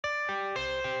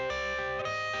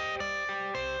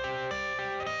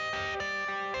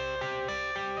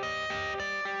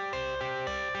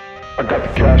I got the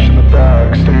cash in the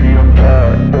bag, stadium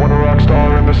packed. Born a rock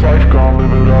star in this life, gon'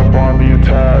 live it up on the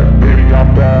attack. Baby,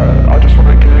 I'm bad, I just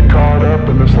wanna get caught up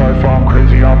in this life. I'm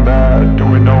crazy, I'm mad,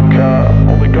 doing no cap.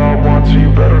 Only God wants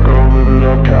you, better go live it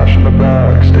up. Cash in the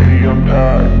bag, stadium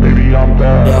packed. Baby, I'm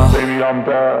bad, yeah. Baby, I'm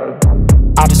bad.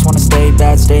 I just wanna stay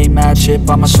bad, stay mad. Chip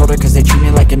on my shoulder cause they treat me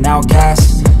like an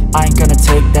outcast. I ain't gonna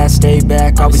take that, stay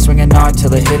back. I'll be swinging hard till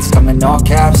the hits come in all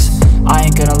caps. I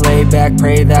ain't gonna lay back,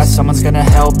 pray that someone's gonna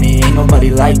help me. Ain't nobody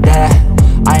like that.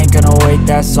 I ain't gonna wait,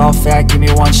 that's all fact. Give me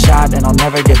one shot and I'll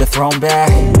never get the throne back.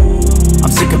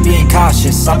 I'm sick of being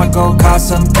cautious, I'ma go cause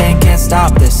something, can't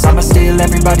stop this. I'ma steal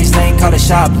everybody's lane, call it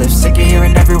shoplift. Sick of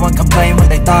hearing everyone complain when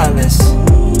they thoughtless.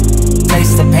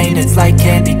 Taste the pain, it's like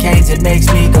candy canes. It makes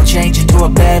me go change into a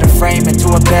better frame,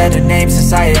 into a better name.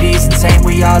 Society's insane,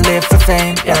 we all live for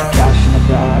fame, yeah. Cash in the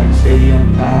bag,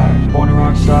 stadium packed. Born a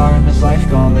rock star in this life,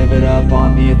 gon' live it up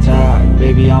on the attack.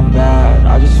 Baby, I'm bad,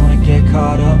 I just wanna get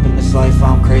caught up in this life.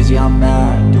 I'm crazy, I'm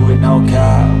mad, do it no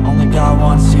cap. Only God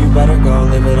wants you, better go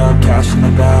live it up. Cash in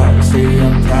the bag,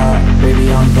 stadium packed.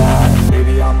 Baby, I'm bad,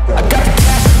 baby, I'm bad. I got the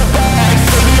cash in the bag,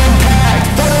 stadium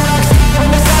packed. Born a rock star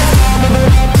in this life, gon' live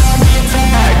it up.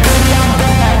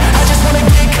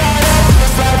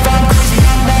 I'm crazy,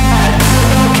 I'm mad,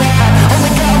 do it no cap. Only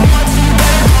God wants you,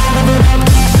 better go live it up.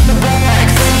 Cash in the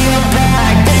bag, stadium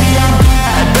packed. Baby,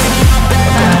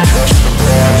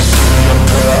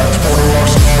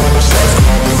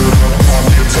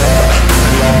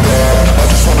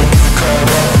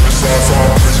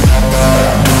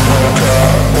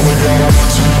 bad,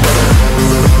 baby, I'm bad.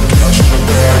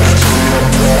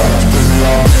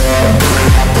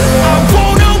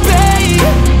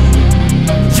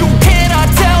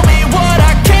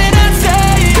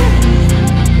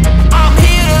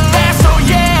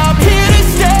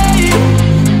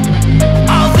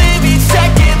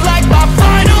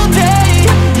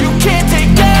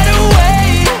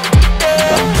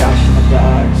 I got the cash in the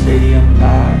bag, stadium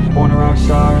packed. Born a rock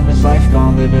star in this life,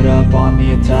 gon' live it up on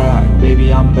the attack.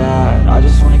 Baby, I'm bad, I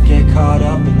just wanna get caught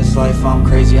up in this life. I'm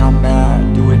crazy, I'm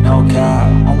mad, do it no cap.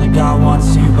 Only God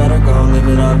wants you, better go live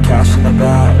it up. Cash in the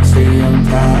bag, stadium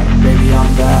packed. Baby,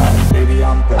 I'm bad, baby,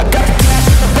 I'm bad. I got the cash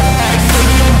in the bag,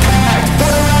 stadium packed.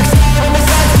 Born a rock star in this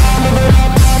life.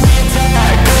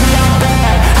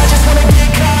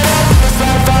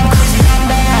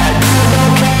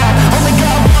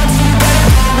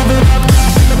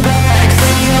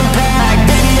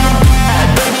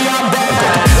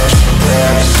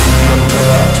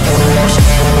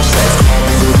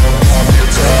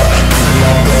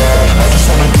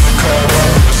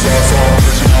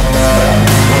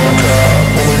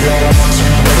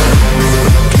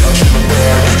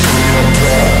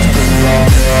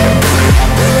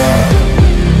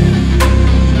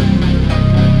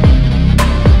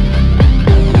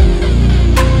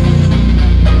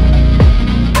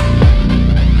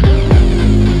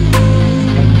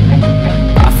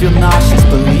 I feel nauseous,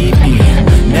 believe me.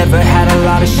 Never had a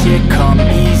lot of shit come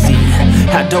easy.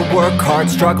 Had to work hard,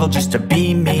 struggle just to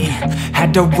be me.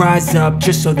 Had to rise up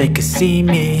just so they could see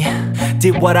me.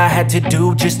 Did what I had to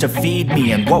do just to feed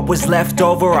me. And what was left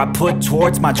over I put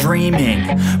towards my dreaming.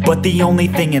 But the only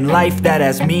thing in life that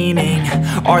has meaning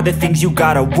are the things you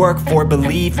gotta work for,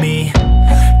 believe me.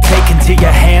 Take into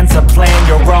your hands a plan,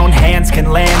 your own hands can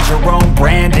land your own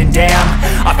brand. And damn,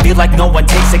 I feel like no one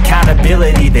takes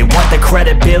accountability. They want the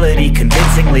credibility,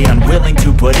 convincingly unwilling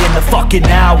to put in the fucking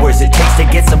hours it takes to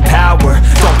get some power.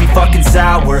 Don't be fucking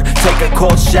sour, take a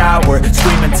cold shower.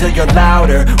 Scream until you're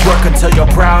louder, work until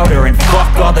you're prouder. And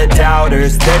fuck all the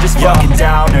doubters, they're just fucking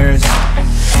downers.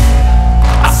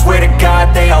 I swear to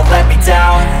God they all let me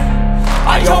down.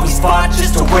 I always fought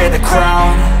just to wear the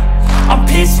crown. I'm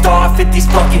pissed off at these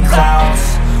fucking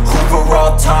clowns who were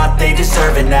all taught they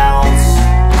deserve an ounce.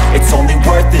 It's only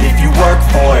worth it if you work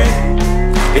for it.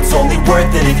 It's only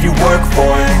worth it if you work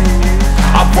for it.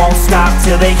 I won't stop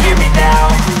till they hear me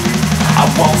now. I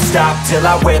won't stop till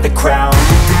I wear the crown.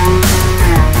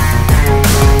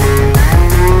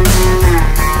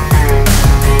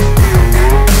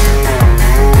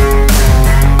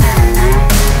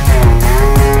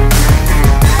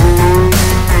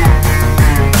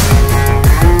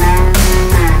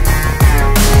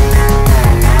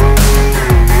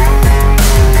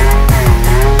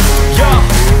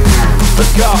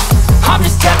 I'm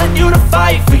just telling you to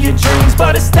fight for your dreams,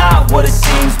 but it's not what it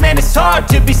seems. Man, it's hard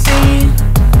to be seen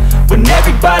when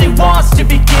everybody wants to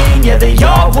be king. Yeah, they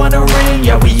all wanna ring,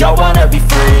 yeah, we all wanna be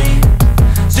free.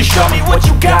 So show me what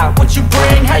you got, what you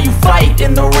bring. How you fight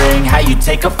in the ring, how you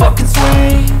take a fucking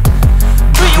swing.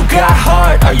 Do you got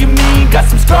heart, are you mean? Got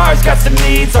some scars, got some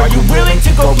needs, are you willing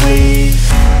to go bleed?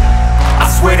 I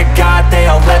swear to God they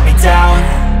all let me down.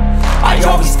 I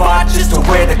always fought just to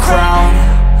wear the crown.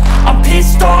 I'm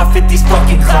pissed off at these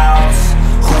fucking clowns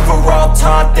who were all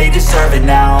taught they deserve an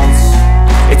ounce.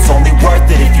 It's only worth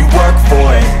it if you work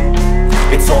for it.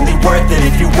 It's only worth it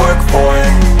if you work for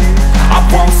it. I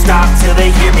won't stop till they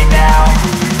hear me now.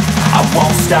 I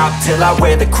won't stop till I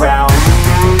wear the crown.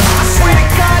 I swear to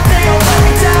God they all let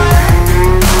me down.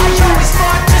 I always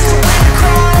fought just to wear the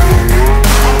crown.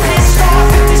 I'm pissed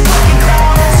off at these fucking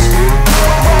clowns who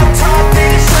are all taught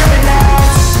they deserve an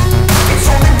ounce.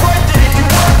 It's only worth it if you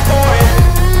work for it.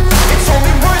 It's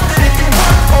only worth it if you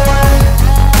work for it.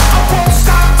 I won't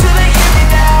stop till they hear me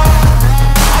now.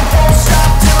 I won't stop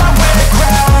till I wear the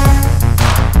crown.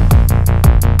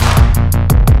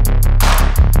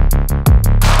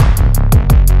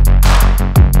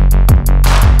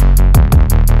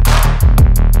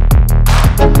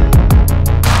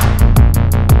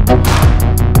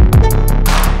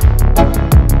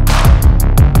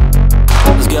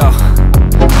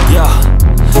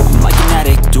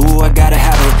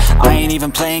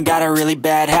 Even playing, got a really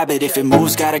bad habit. If it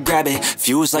moves, gotta grab it.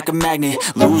 Fuse like a magnet,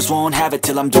 lose, won't have it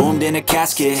till I'm doomed in a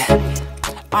casket.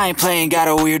 I ain't playing, got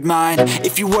a weird mind.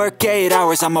 If you work 8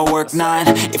 hours, I'ma work 9.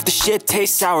 If the shit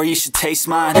tastes sour, you should taste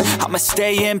mine. I'ma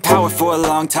stay in power for a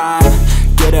long time.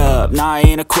 Get up, nah, I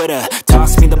ain't a quitter.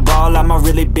 Toss me the ball, I'm a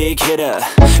really big hitter.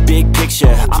 Big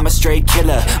picture, I'm a straight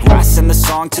killer. Rising the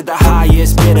song to the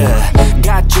highest bidder.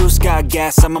 Got juice, got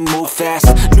gas, I'ma move fast.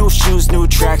 New shoes, new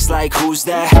tracks, like who's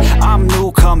that? I'm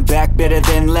new, come back, better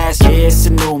than last. Yeah, it's a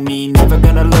new me, never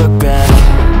gonna look back.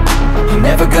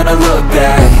 Never gonna look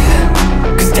back.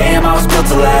 Cause damn, I was built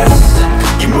to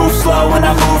last. You move slow and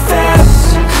I move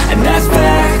fast, and that's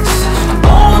facts.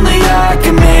 Only I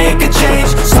can make a change.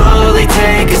 Slowly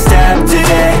take a step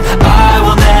today. I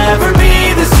will never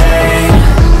be the same.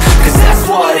 Cause that's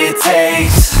what it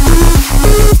takes.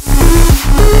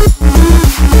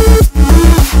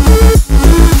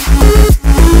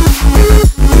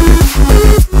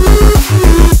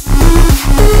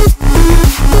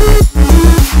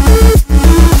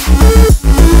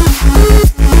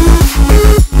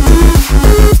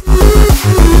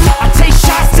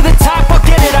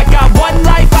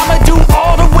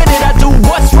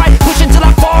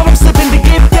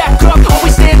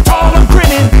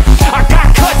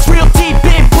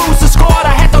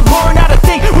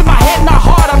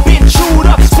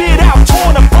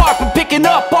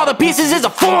 Pieces is a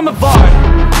form of art.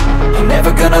 I'm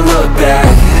never gonna look back.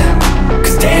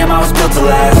 Cause damn, I was built to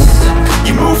last.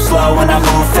 You move slow and I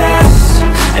move fast,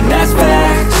 and that's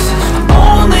facts.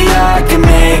 Only I can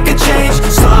make a change.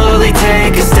 Slowly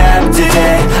take a step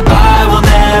today. I will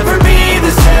never be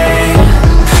the same.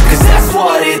 Cause that's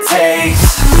what it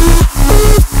takes.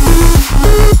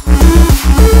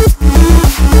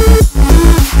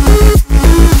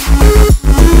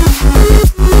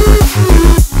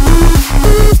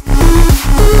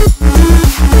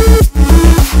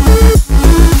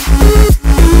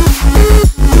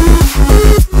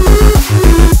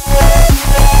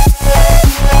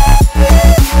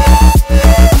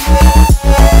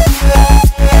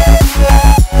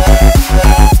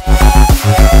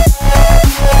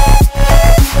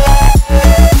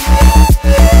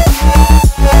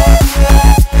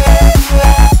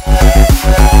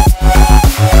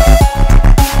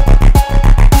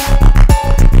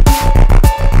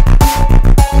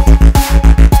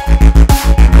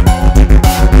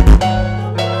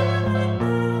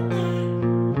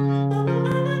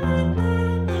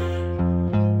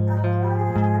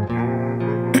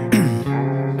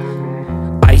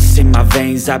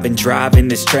 I've been driving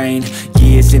this train,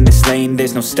 years in this lane,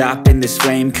 there's no stopping this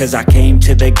flame. Cause I came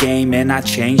to the game and I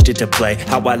changed it to play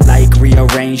how I like,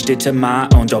 rearranged it to my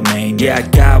own domain. Yeah, I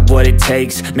got what it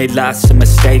takes, made lots of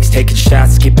mistakes, taking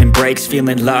shots, skipping breaks,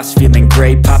 feeling lost, feeling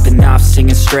great, popping off,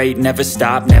 singing straight, never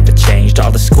stopped, never changed.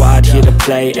 All the squad here to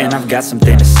play, and I've got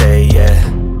something to say, yeah.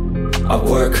 I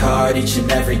work hard each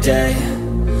and every day,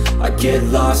 I get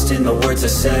lost in the words I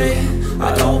say.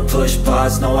 I don't push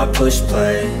pause, no, I push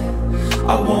play.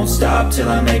 I won't stop till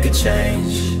I make a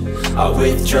change. I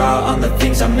withdraw on the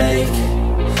things I make.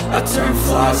 I turn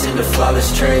flaws into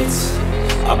flawless traits.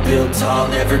 I build tall,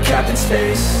 never capped in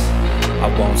space. I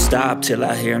won't stop till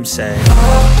I hear him say, oh,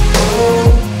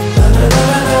 oh, la la la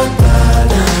la la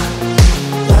la,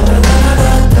 la la la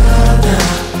la la la,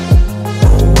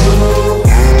 oh, oh,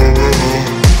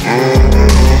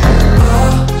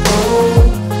 oh,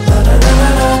 la la la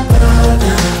la la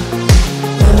la,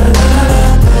 la la la la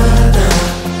la,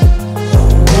 oh,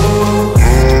 oh.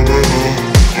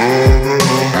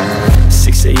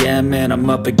 6 a.m. and when I'm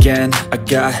up again. I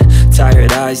got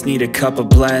tired eyes, need a cup of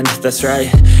blend. That's right,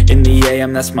 in the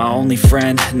AM, that's my only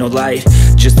friend. No light,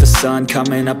 just the sun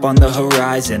coming up on the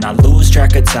horizon. I lose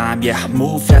track of time, yeah, I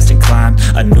move fast and climb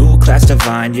a new class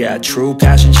divine, yeah, true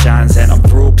passion shines. And I'm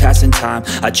through passing time,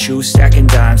 I choose stacking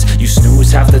dimes. You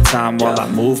snooze half the time while I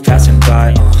move passing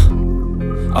by.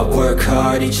 I work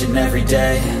hard each and every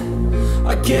day,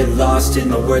 I get lost in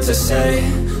the words I say.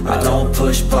 I don't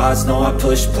push pause, no, I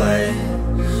push play.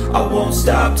 I won't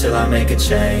stop till I make a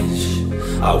change.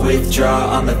 I withdraw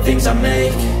on the things I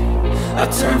make. I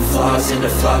turn flaws into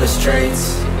flawless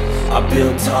traits. I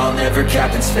build tall, never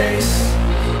capped in space.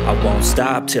 I won't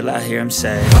stop till I hear him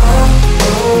say, oh,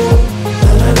 oh,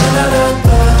 la, la, la, la,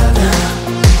 la, la.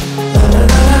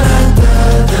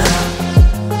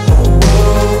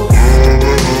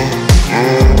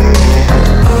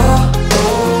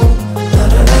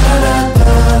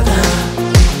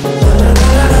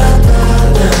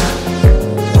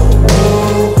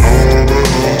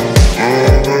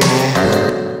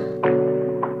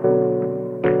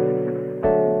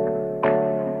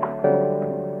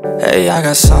 Hey, I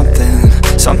got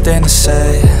something to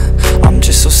say. I'm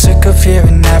just so sick of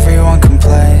hearing everyone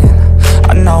complain.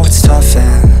 I know it's tough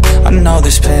and I know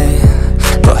there's pain,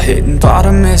 but hitting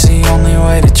bottom is the only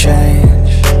way to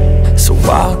change. So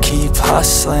I'll keep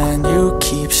hustling, you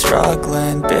keep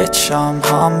struggling. Bitch, I'm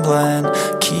humbling,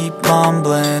 keep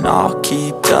mumbling. I'll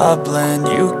keep doubling,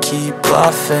 you keep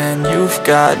bluffing. You've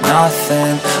got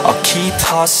nothing, I'll keep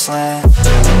hustling.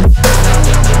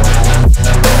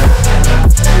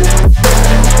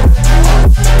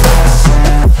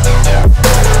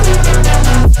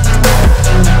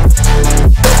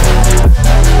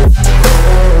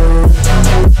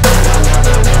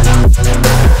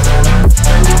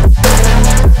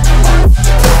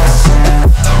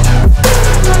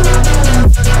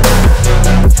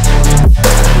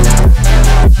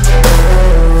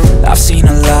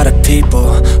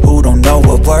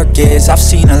 I've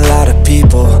seen a lot of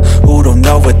people who don't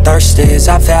know what thirst is.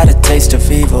 I've had a taste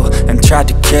of evil and tried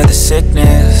to cure the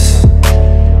sickness,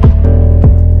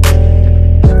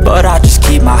 but I just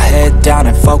keep my head down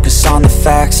and focus on the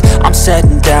facts. I'm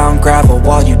setting down gravel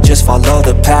while you just follow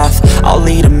the path. I'll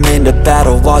lead them into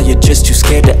battle while you're just too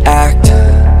scared to act.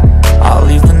 I'll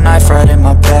leave the knife right in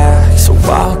my back. So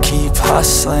I'll keep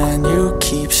hustling, you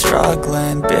keep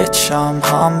struggling. Bitch, I'm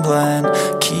humbling,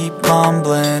 keep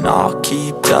mumbling. I'll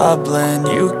keep doubling,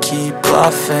 you keep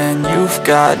bluffing. You've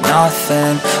got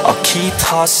nothing, I'll keep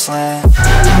hustling.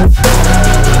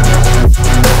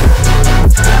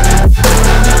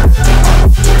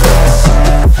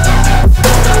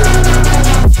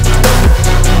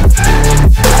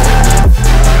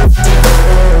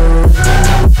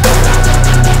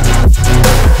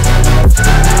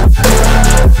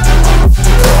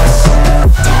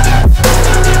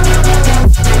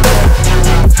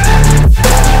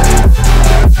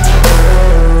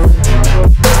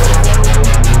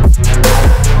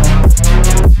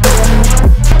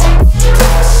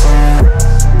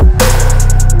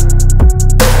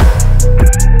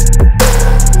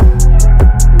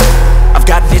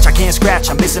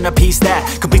 I'm missing a piece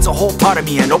that completes a whole part of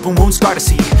me, an open wound scar to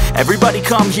see. Everybody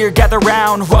come here, gather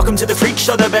round. Welcome to the freak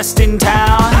show, the best in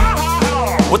town.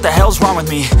 What the hell's wrong with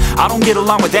me? I don't get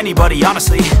along with anybody,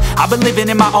 honestly. I've been living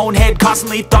in my own head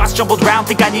constantly. Thoughts jumbled round,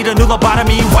 think I need a new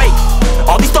lobotomy. Wait,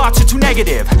 all these thoughts are too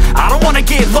negative. I don't wanna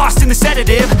get lost in the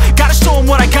sedative. Gotta show them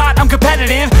what I got, I'm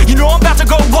competitive. You know I'm about to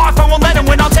go off, I won't let them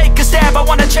win. I'll take a stab, I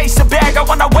wanna chase a bag. I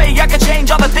wanna weigh, I can change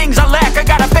all the things I lack. I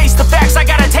gotta face the facts, I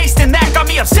got a taste in that. Got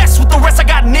me obsessed with the rest, I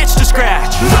got an itch to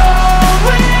scratch.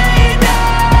 Lonely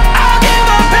now, I'll give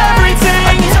up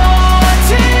everything.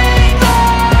 Daunting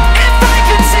though, if I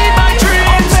could see my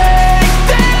dreams, I'll make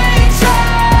things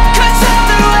right. 'Cause I'll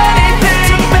do anything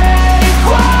to make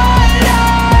what I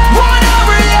want a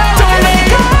reality. Don't let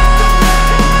go,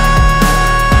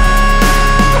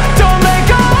 don't let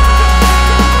go.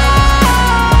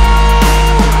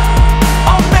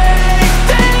 I'll make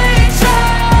things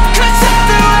right. 'Cause I'll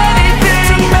do anything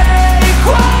to make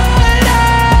what I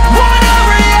want a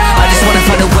reality. I just wanna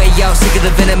find a way out, sick of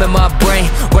the venom in my brain.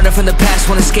 Running from the past,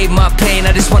 wanna escape my pain.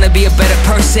 I just wanna be a better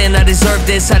person, I deserve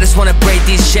this. I just wanna break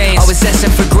these chains. Always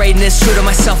destined for greatness, true to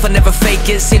myself, I never fake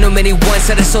it. Seen too many once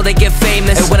that I so they get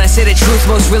famous. And when I say the truth,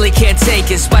 most really can't take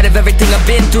it. In spite of everything I've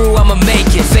been through, I'ma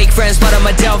make it. Fake friends, but on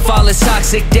my downfall is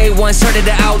toxic. Day one, started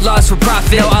to outlaws for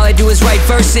profit. Now all I do is write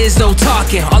verses, no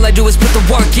talking. All I do is put the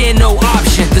work in, no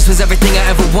option. This was everything I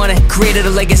ever wanted. Created a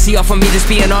legacy off of me, just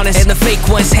being honest. And the fake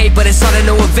ones hate, but it's all to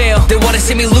no avail. They wanna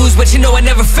see me lose, but you know I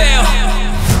never fail.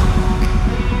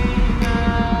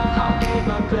 I'll give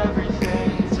up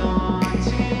everything,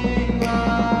 daunting.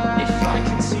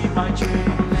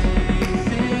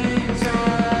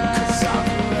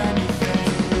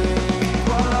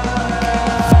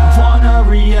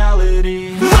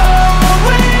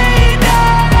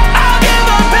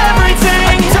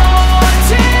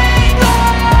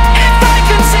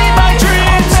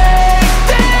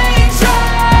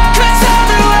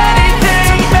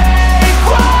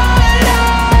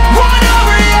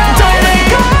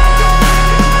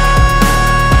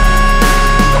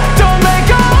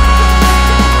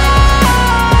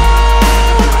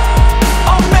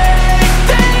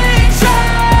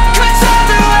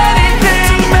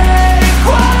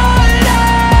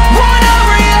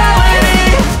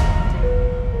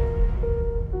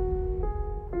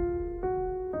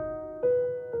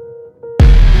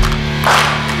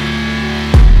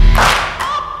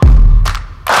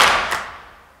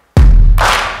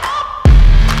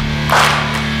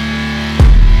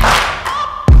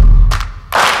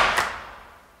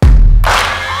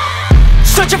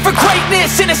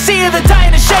 a sea of the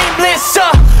dying and shameless,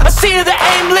 a sea of the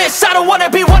aimless. I don't wanna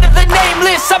be one of the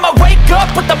nameless. I'ma wake up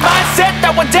with the mindset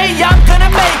that one day I'm gonna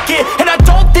make it. And I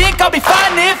don't think I'll be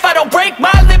fine if I don't break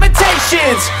my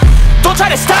limitations. Don't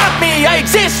try to stop me, I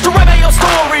exist to write my own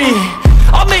story.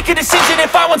 I'll make a decision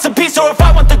if I want some peace or if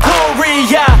I want the glory.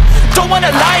 Yeah, don't want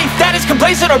a life that is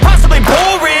complacent or possibly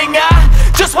boring. I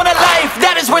just want a life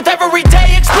that is worth every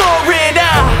day exploring.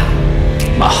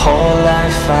 My whole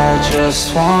life I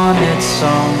just wanted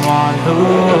someone who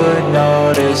would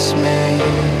notice me.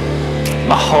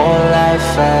 My whole life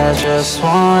I just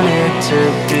wanted to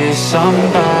be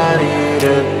somebody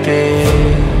to be.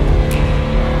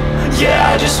 Yeah,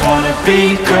 I just wanna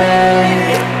be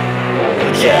great.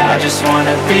 Yeah, I just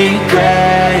wanna be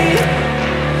great.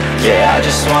 Yeah, I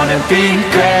just wanna be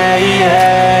great.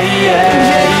 Yeah,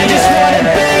 I just wanna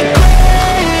be great.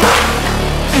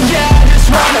 Yeah, I just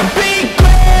wanna be great.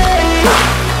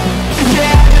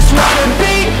 Yeah, I just wanna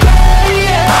be great.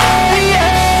 Yeah,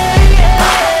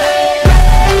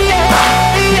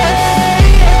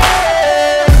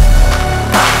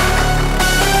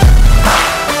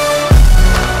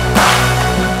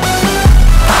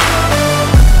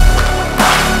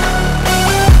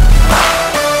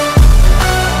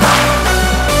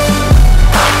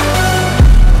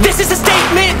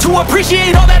 to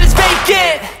appreciate all that is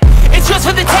vacant. It's just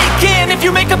for the taking. If you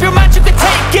make up your mind, you can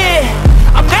take it.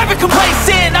 I'm never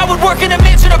complacent. I would work in a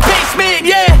mansion or basement.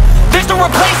 Yeah, there's no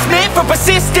replacement for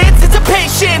persistence. It's a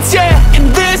patience. Yeah,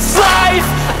 in this life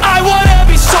I wanna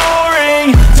be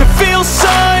soaring, to feel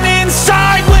sun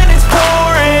inside when it's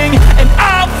pouring. And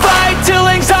I'll fight till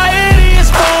anxiety is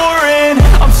foreign.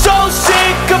 I'm so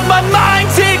sick of my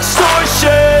mind's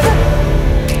extortion.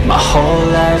 my whole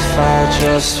life I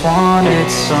just wanted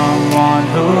someone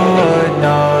who would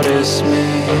notice me.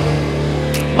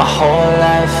 My whole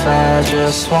life I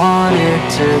just wanted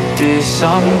to be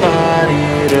somebody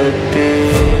to be.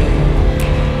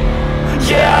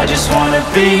 Yeah, I just wanna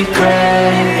be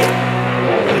great.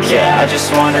 Yeah, I just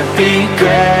wanna be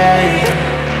great.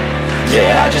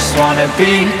 Yeah, I just wanna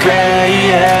be great.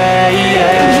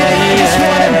 Yeah, I just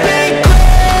wanna be great.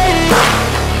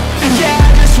 Yeah,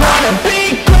 I just wanna be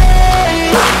great.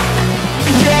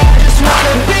 Yeah, I just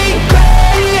wanna be great.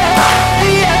 Yeah.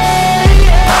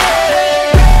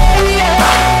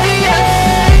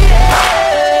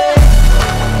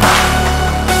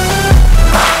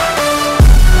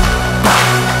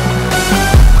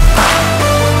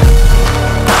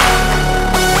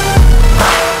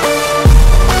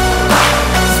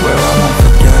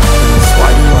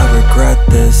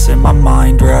 In my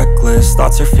mind reckless,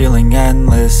 thoughts are feeling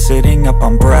endless. Sitting up,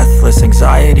 I'm breathless,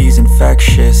 anxiety's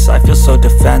infectious. I feel so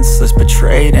defenseless,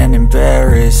 betrayed and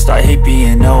embarrassed. I hate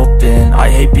being open, I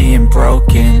hate being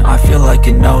broken. I feel like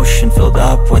an ocean filled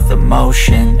up with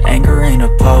emotion. Anger ain't a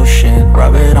potion,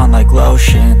 rub it on like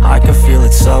lotion. I can feel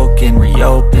it soaking,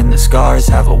 reopen, the scars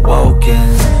have awoken.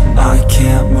 I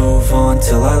can't move on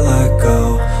till I let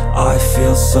go. I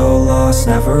feel so lost,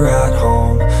 never at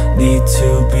home. Need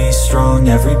to be strong,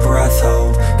 every breath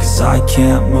hold. Cause I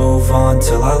can't move on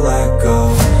till I let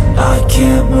go. I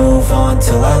can't move on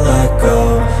till I let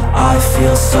go. I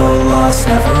feel so lost,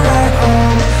 never at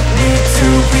home. Need to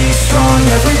be strong,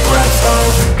 every breath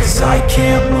hold. Cause I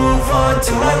can't move on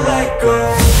till I let go.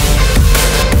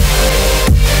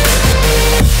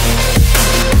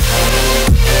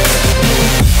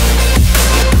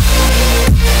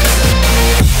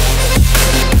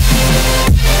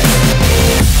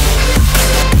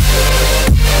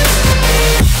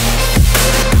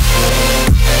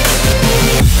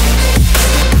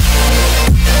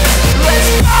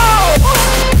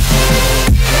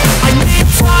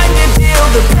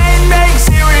 The pain makes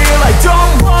it real. I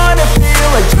don't wanna feel,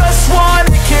 I just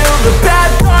wanna kill the bad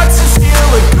thoughts and steal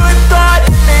a good thought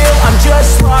and meal. I'm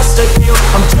just lost, I feel,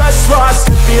 I'm just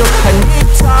lost, I feel. I need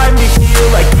time to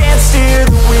heal, I can't steer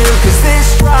the wheel. Cause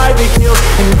this drive it kills,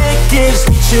 and it gives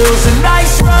me chills. A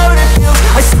nice road it feels,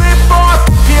 I slip off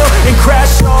the peel and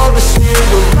crash all the steel.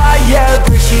 Will I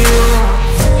ever heal?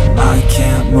 I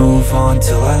can't move on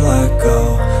till I let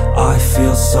go. I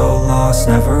feel so lost,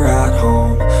 never at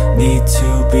home. Need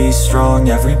to be strong,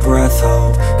 every breath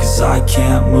hold. Cause I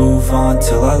can't move on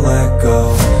till I let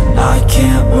go. I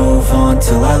can't move on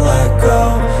till I let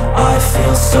go. I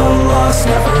feel so lost,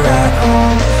 never at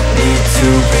home. Need to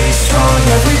be strong,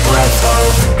 every breath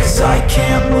hold. Cause I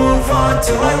can't move on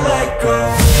till I let go.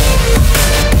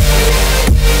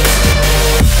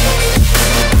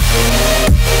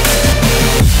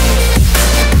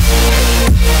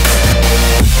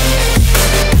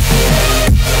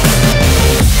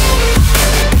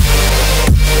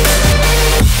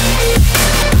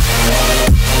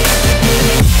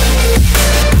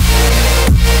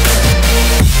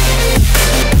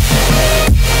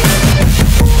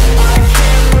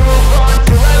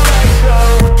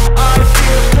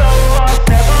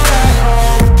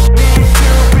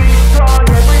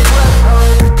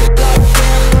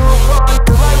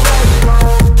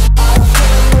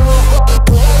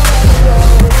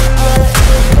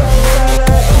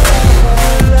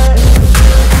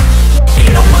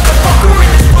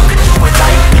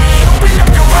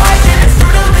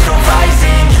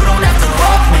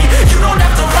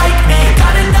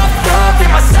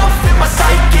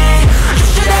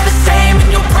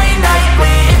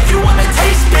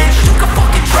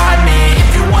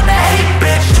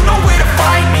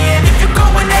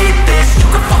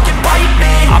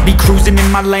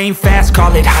 my lane fast,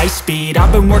 call it high speed.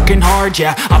 I've been working hard,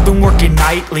 yeah, I've been working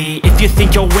nightly. If you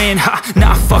think you'll win, ha,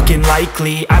 not fucking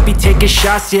likely. I be taking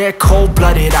shots, yeah,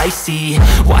 cold-blooded, icy.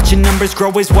 Watching numbers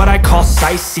grow is what I call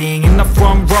sightseeing. In the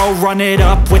front row, run it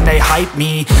up when they hype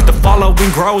me. The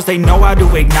following grows, they know how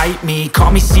to ignite me.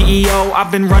 Call me CEO,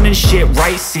 I've been running shit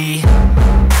right, see.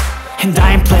 And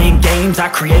I ain't playing games, I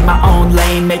create my own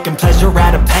lane, making pleasure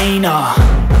out of pain,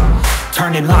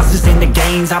 turning losses into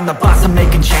gains. I'm the boss, I'm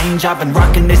making change. I've been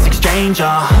rocking this exchange,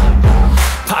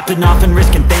 popping off and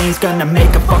risking things. Gonna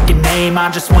make a fucking name, I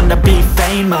just wanna be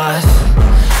famous.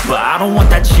 But I don't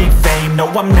want that cheap fame, no,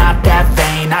 I'm not that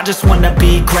vain. I just wanna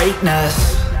be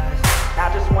greatness. I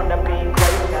just wanna be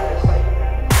greatness.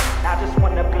 I just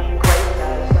wanna be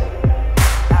greatness.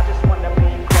 I just wanna be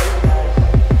greatness.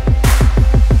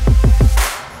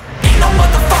 Ain't no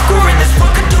motherfucker in this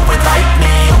world could do it like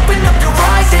me. Open up your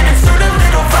eyes and insert a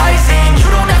little rising. You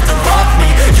don't have to love me,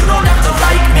 you don't have to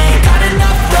like me. Got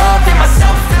enough love in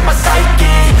myself and my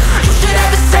psyche. You should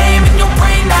have the same in your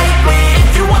brain nightly.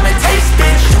 If you wanna taste,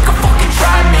 bitch, you can fucking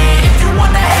try me. If you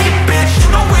wanna hate, bitch, you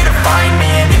know where to find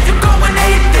me. And if you go and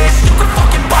hate this, you can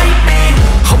fucking bite me.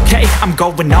 Okay, I'm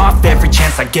going off every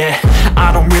chance I get.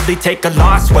 I don't really take a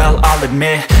loss, well, I'll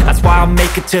admit. That's why I'll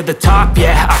make it to the top,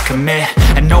 yeah, I commit.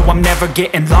 And no, I'm never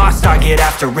getting lost, I get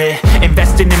after it.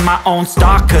 Investing in my own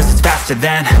stock, cause it's faster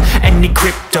than any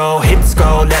crypto hits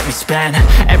go, let me spend.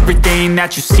 Everything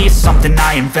that you see is something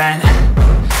I invent.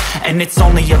 And it's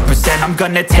only a percent. I'm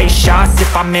gonna take shots.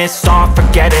 If I miss all,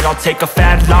 forget it. I'll take a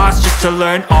fat loss just to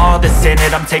learn all that's in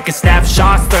it. I'm taking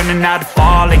snapshots, learning how to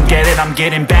fall and get it. I'm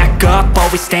getting back up,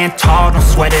 always stand tall, don't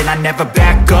sweat it. I never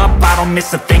back up, I don't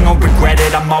miss a thing or regret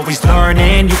it. I'm always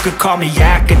learning, you could call me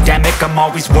academic. I'm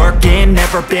always working,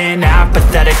 never been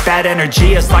apathetic. Bad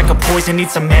energy is like a poison,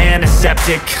 needs some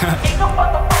antiseptic. Ain't no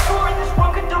motherfucker in this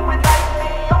world could do it like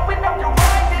me. Open up your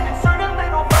eyes and insert a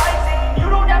little rising. You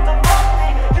don't have to love me,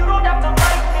 you don't have to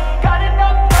like me. Got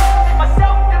enough love in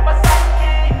myself and my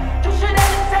psyche. You should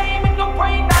have the same in your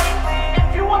brain nightly.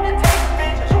 If you wanna taste,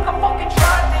 bitch, you can fucking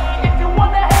try me. If you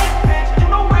wanna hate, bitch, you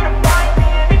know where to find me.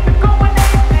 And if you go and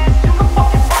hate this, you can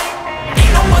fucking fight me.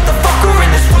 Ain't no motherfucker in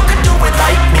this world could do it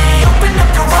like me. Open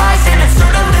up your eyes and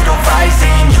insert a little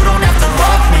rising. You don't have to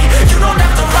love me, you don't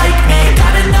have to like me.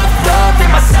 Got enough love in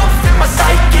myself and my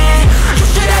psyche. You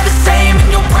should have the same in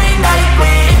your brain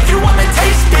nightly. If you wanna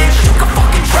taste, bitch, you can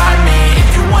fucking try me.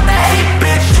 If you wanna hate,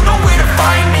 bitch, you know where to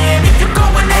find me. And if you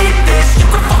go and hate this, you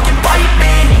can fucking bite me. Ain't no motherfucker in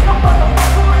this world could do it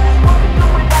like me. Open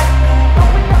up your eyes and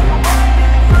insert a little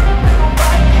rising. You don't have to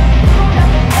love me, you don't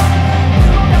have to like me.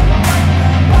 Got enough love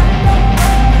in myself.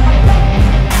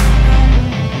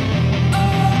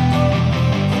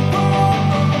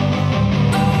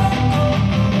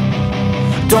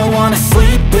 Don't wanna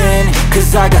sleep in,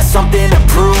 cause I got something to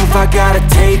prove. I gotta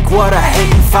take what I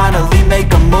hate and finally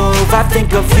make a move. I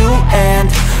think of you and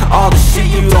all the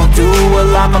shit you don't do.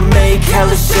 Well, I'ma make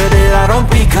hella sure that I don't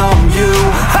become you.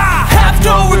 I have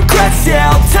no regrets,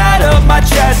 yeah, I'll tie up my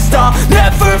chest. I'll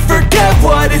never forget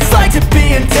what it's like to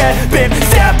be in debt. Been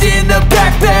stabbed in the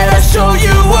back bed, I'll show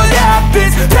you what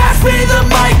happens. Pass me the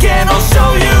mic and I'll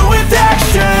show you with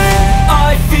action.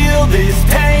 I feel this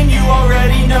pain, you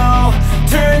already know.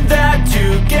 Turn that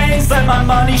to gains, let my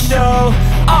money show.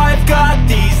 I've got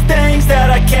these things that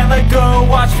I can't let go.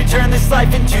 Watch me turn this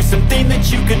life into something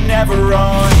that you could never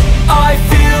own. I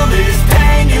feel this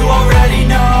pain, you already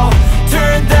know.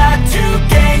 Turn that to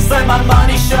gains, let my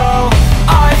money show.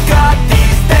 I've got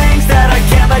these things that I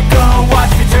can't let go.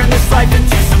 Watch me turn this life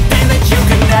into something that you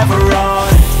could never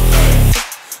own.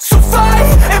 So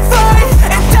fight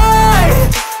and die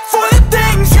for the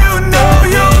things you know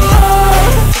you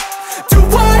love. Do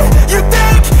what you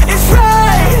think is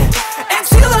right, and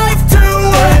see life do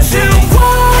what you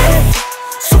want.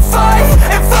 So fight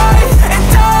and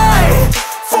die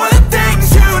for the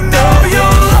things you know you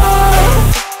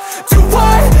love. Do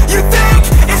what you think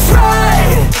is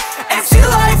right, and see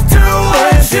life do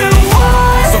what you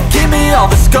want. So give me all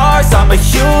the scars, I'm a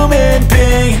human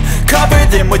being. Cover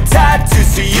them with tattoos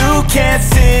so you can't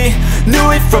see.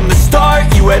 Knew it from the start,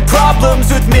 you had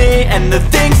problems with me and the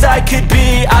things I could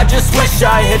be, I just wish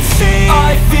I had seen.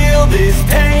 I feel this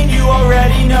pain, you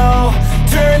already know.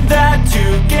 Turn that to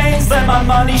gains, let my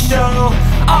money show.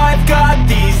 I've got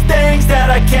these things that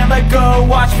I can't let go.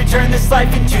 Watch me turn this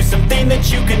life into something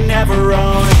that you can never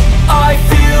own. I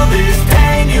feel this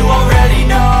pain, you already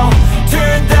know.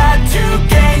 Turn that to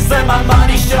gains, let my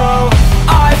money show.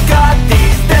 I've got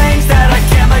these things that I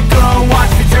can't let go.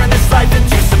 Watch me turn this life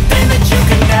into something that you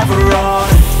can never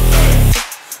own.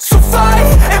 So fight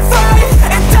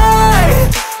and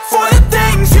die for the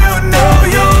things you know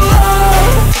you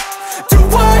love. Do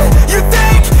what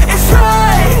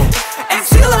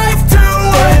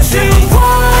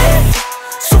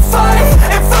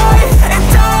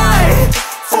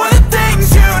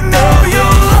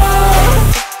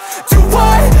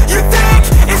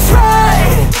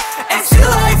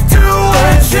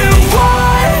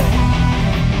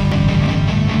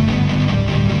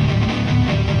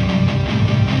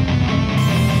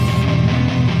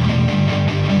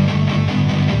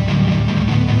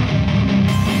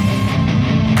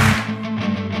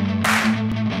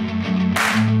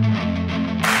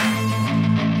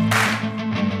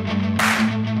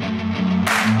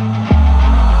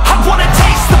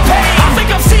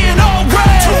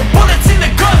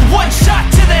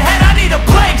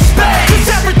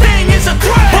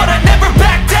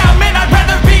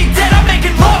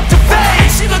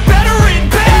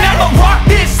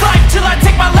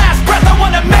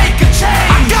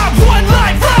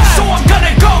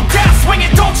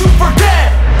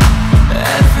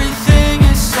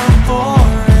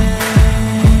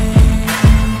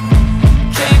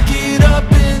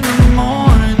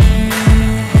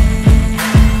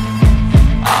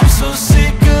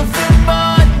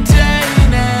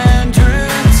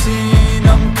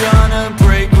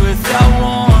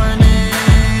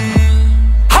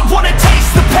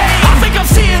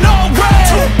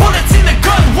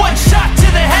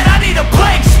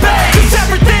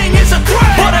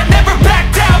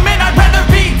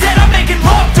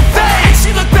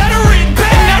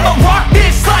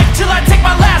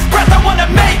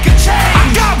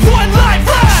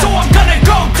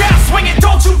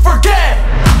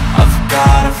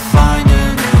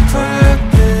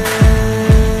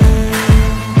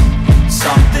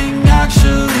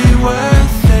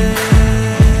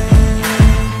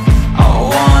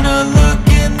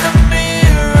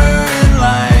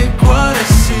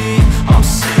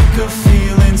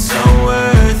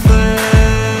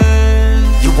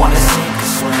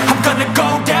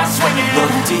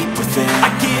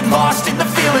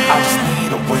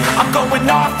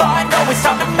going off, I know it's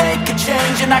time to make a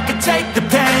change, and I can take the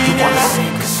pain. You wanna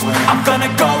sink or swim? I'm gonna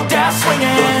go down swinging.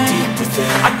 Look deep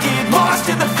within. I get lost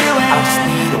in the feeling. I just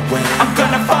need a win. I'm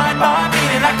gonna find my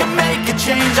meaning. I can make a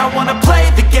change. I wanna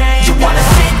play the game. You wanna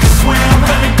sink or swim? I'm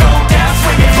gonna go down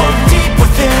swinging. Look deep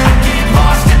within. I get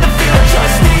lost in the feeling. I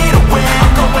just need a win.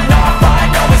 I'm going off. I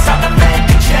know it's time to make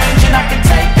a change, and I can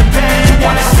take the pain. You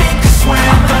wanna sink or swim?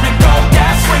 I'm gonna go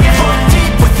down swinging. Look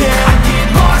deep within. I get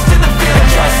lost in the feeling.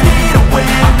 I just need a win.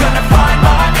 I'm gonna find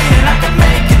my meaning. I can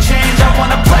make a change. I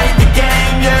wanna play the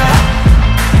game, yeah.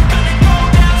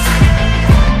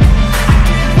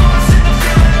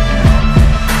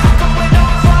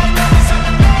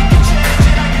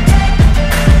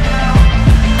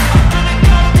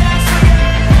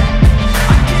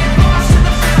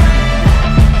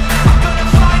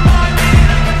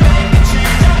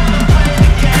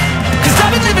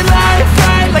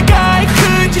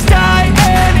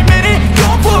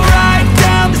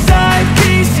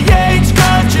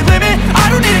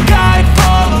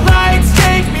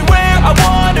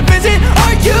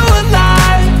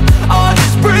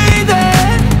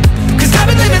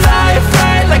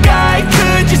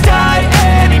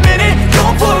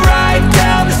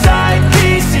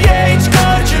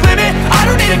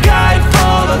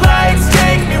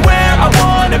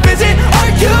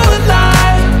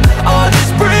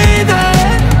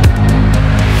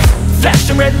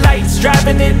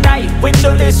 Driving at night,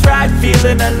 windowless ride,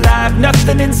 feeling alive.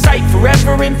 Nothing in sight,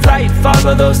 forever in flight.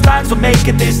 Follow those lines, we'll make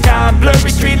it this time. Blurry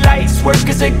street lights, work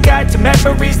as a guide to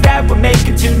memories that we're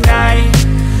making tonight.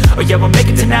 Oh yeah, we'll make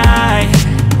it tonight.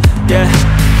 Yeah.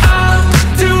 I'll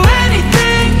do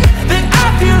anything that I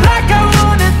feel like I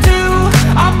wanna do.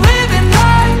 I'm living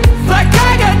life like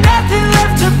I got nothing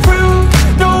left to prove.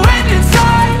 No end in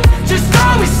sight, just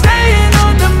always staying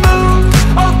on the move.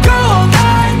 I'll go all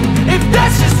night if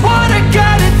that's just what I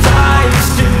gotta do. Life's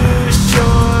too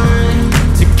short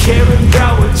to care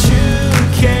about what you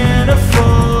can't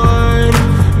afford.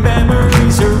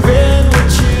 Memories are in what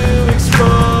you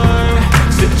explore,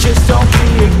 so just don't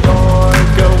be ignored.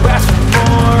 Go ask for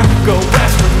more, go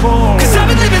ask for more. 'Cause I've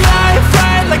been living life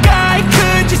right like I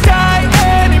could just die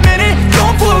any minute.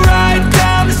 Going for a ride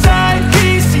down the side,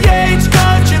 PCH,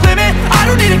 country limit. I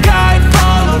don't need a guide,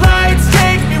 follow lights,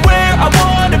 take me where I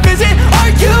wanna visit.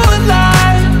 Are you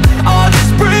alive? I'll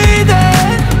just breathe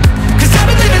in. 'Cause I've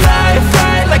been living life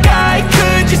right like I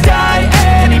could just die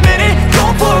any minute.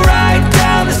 Going for a ride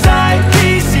down the side,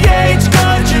 PCH,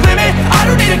 country limit. I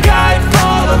don't need a guide,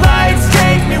 follow lights,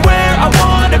 take me where I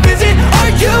wanna visit.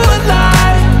 Are you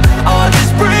alive? I'll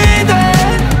just breathe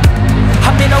in.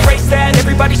 I'm in a race that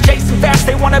everybody's chasing fast.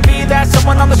 They wanna be that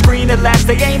someone on the screen at last.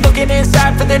 They ain't looking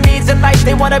inside for their needs in life.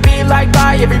 They wanna be liked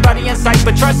by everybody in sight.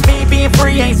 But trust me, being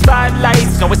free ain't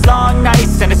spotlights. No, it's long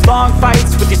nights and it's long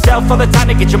fights with yourself all the time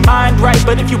to get your mind right.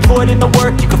 But if you put in the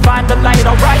work, you can find the light,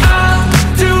 alright. I'll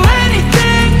do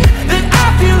anything that I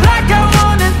feel like I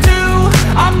wanna do.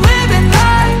 I'm living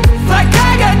life like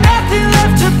I got nothing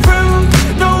left to prove.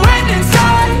 No end in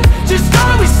sight, just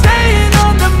always staying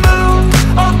on the move.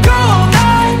 I'll go all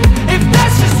night if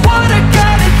that's just what I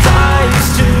gotta do. Life's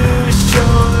too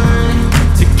short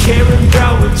to care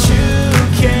about what you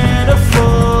can't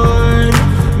afford.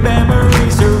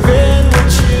 Memories are in what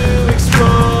you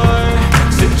explore,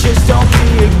 so just don't be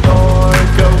ignored.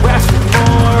 Go ask for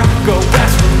more, go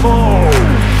ask for more.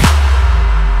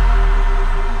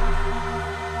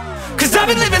 'Cause I've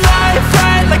been living life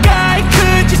right like I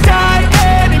could just die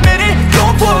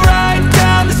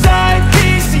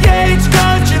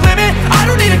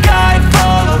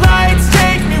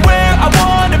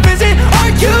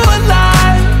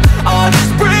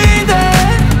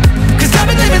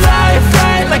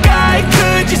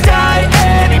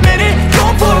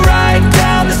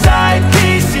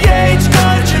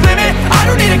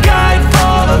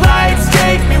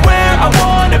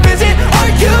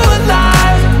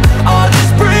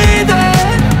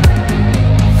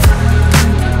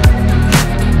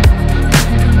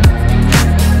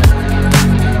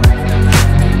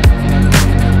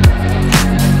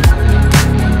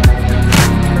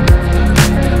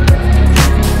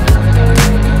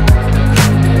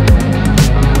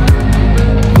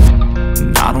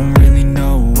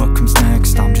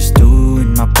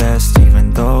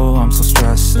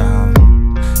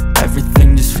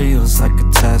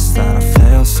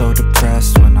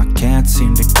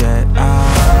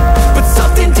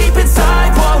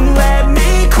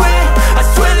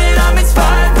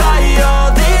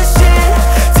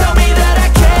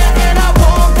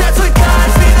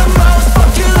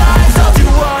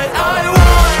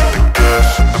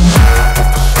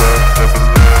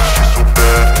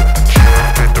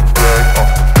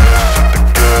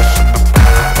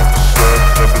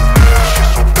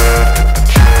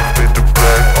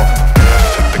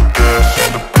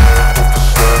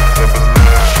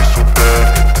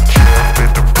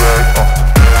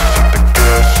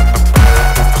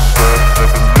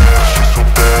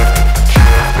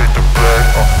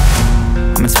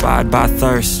inspired by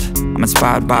thirst, I'm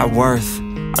inspired by worth.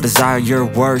 I desire your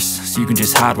worst, so you can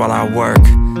just hide while I work.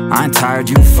 I ain't tired,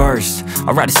 you first.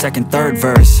 I'll write a second, third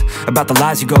verse about the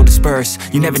lies you go disperse.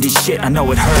 You never did shit, I know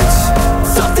it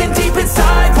hurts. Something deep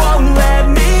inside won't let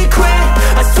me quit.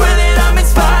 I swear that I'm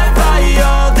inspired by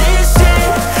all this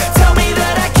shit. Tell me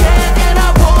that I can and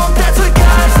I won't. That's what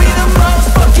guides me the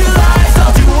most. Fuck your lies,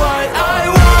 I'll do what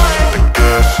I want. The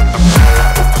gas in the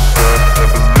back of the set,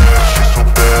 never leave. She's so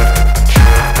bad,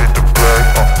 can't hit the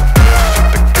black. The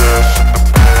gas in the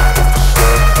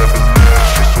back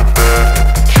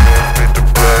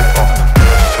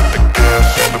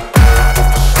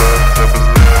of the set, never leave. She's so bad, can't hit the black. The gas in the back of the set, never leave.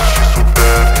 She's so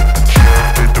bad, can't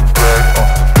hit the black. The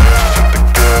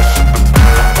gas in the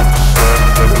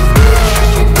back of the set, never leave. She's so bad, can't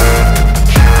hit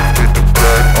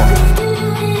the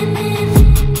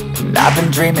black. And I've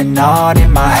been dreaming on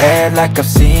in my head like I've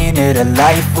seen it. A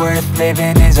life worth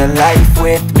living is a life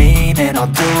with meaning. I'll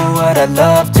do what I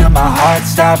love till my heart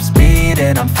stops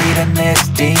beating. I'm feeding this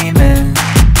demon.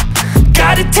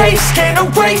 Got a taste, can't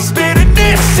erase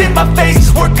bitterness in my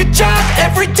face. Work a job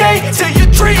every day till your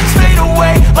dreams fade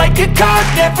away. Like a card,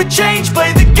 never change,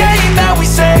 play the game that we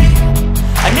say.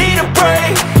 I need a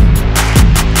break.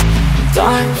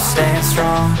 I'm staying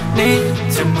strong, need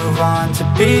to move on to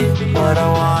be what I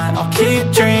want. I'll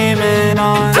keep dreaming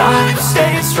on. I'm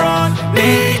staying strong,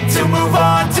 need to move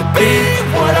on to be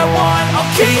what I want.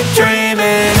 I'll keep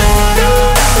dreaming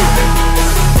on.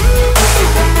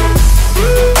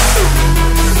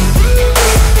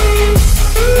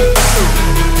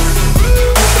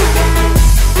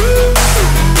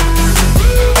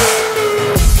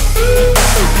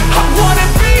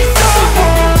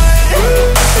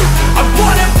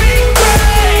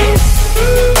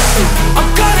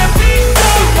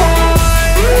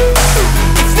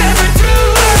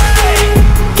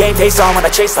 Game face on when I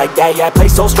chase like that. Yeah, I play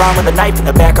so strong with a knife in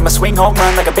the back. I'ma swing home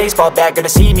run like a baseball bat. Gonna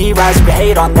see me rise if you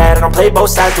hate on that. I don't play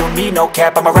both sides, doing me no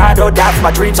cap. I'ma ride or die for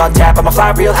my dreams on tap. I'ma fly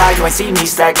real high, you ain't see me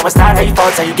slack. No, it's not how you fall,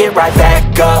 it's how you get right back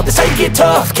up. That's how you get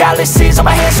tough. Calluses on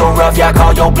my hands so rough, yeah, I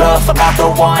call your bluff. I'm not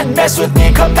the one, mess with me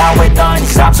and come out with none.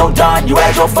 Cause I'm so done, you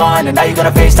had your fun. And now you're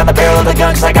gonna face down the barrel of the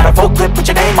gun. Cause I got a full clip with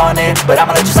your name on it. But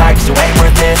I'ma let you slide cause you ain't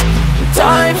worth it.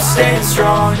 I'm staying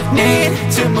strong, need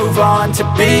to move on to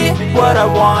be what I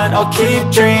want. I'll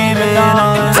keep dreaming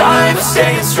on. I'm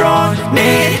staying strong,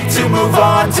 need to move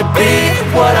on to be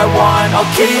what I want. I'll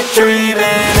keep dreaming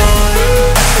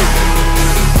on.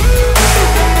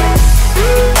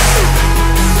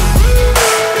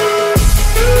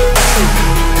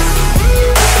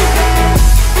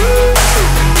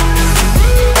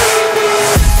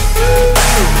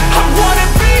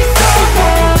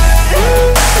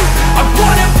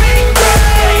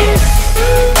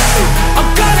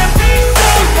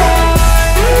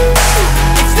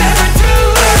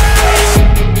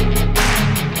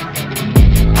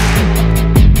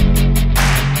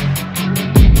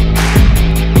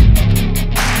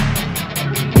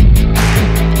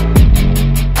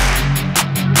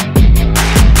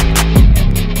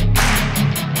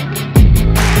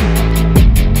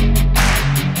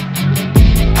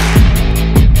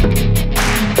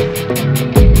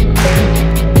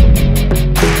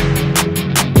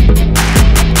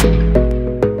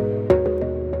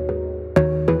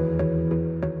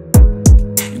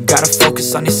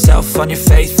 On yourself, on your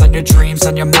faith, on your dreams,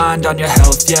 on your mind, on your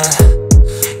health, yeah.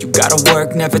 You gotta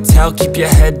work, never tell, keep your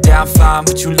head down, find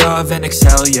what you love and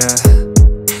excel, yeah.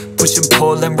 Push and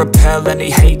pull and repel any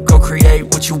hate, go create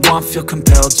what you want, feel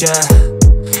compelled, yeah.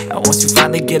 And once you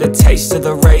finally get a taste of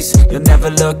the race, you'll never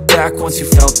look back once you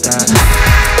felt that.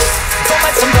 Don't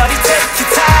let somebody take your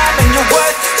time and your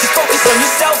worth, just focus on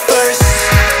yourself first.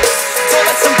 Don't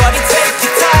let somebody take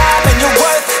your time and your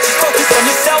worth, just focus on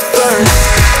yourself first.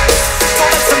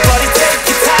 Somebody take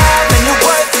your time and your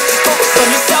worth, just focus on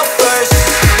yourself first.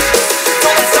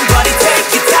 Don't let somebody take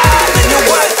your time and your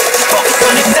worth, just focus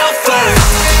on yourself first.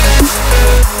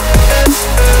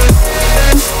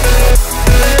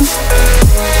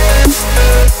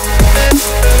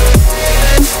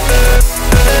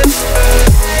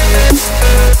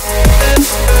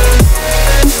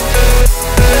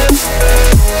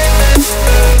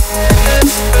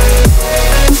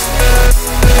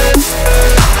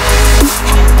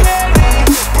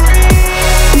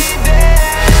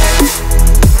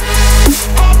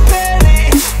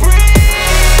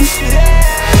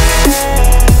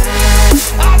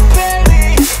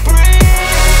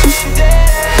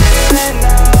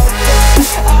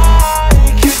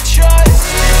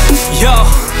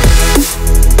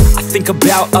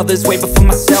 others way before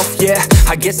myself, yeah.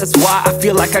 I guess that's why I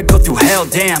feel like I go through hell,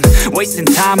 damn. Wasting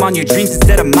time on your dreams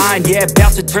instead of mine, yeah.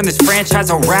 About to turn this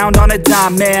franchise around on a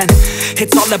dime, man.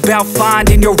 It's all about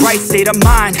finding your right state of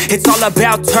mind. It's all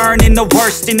about turning the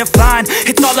worst into fine.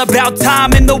 It's all about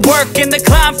time and the work and the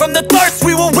climb. From the thirst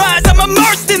we will rise, I'm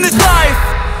immersed in this life.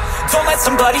 Don't let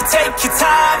somebody take your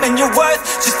time and your worth.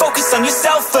 Just focus on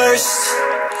yourself first.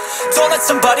 Don't let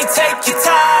somebody take your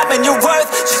time and your worth.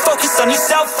 Just focus on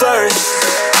yourself first.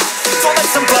 Don't let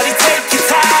somebody take your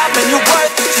time and your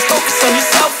worth.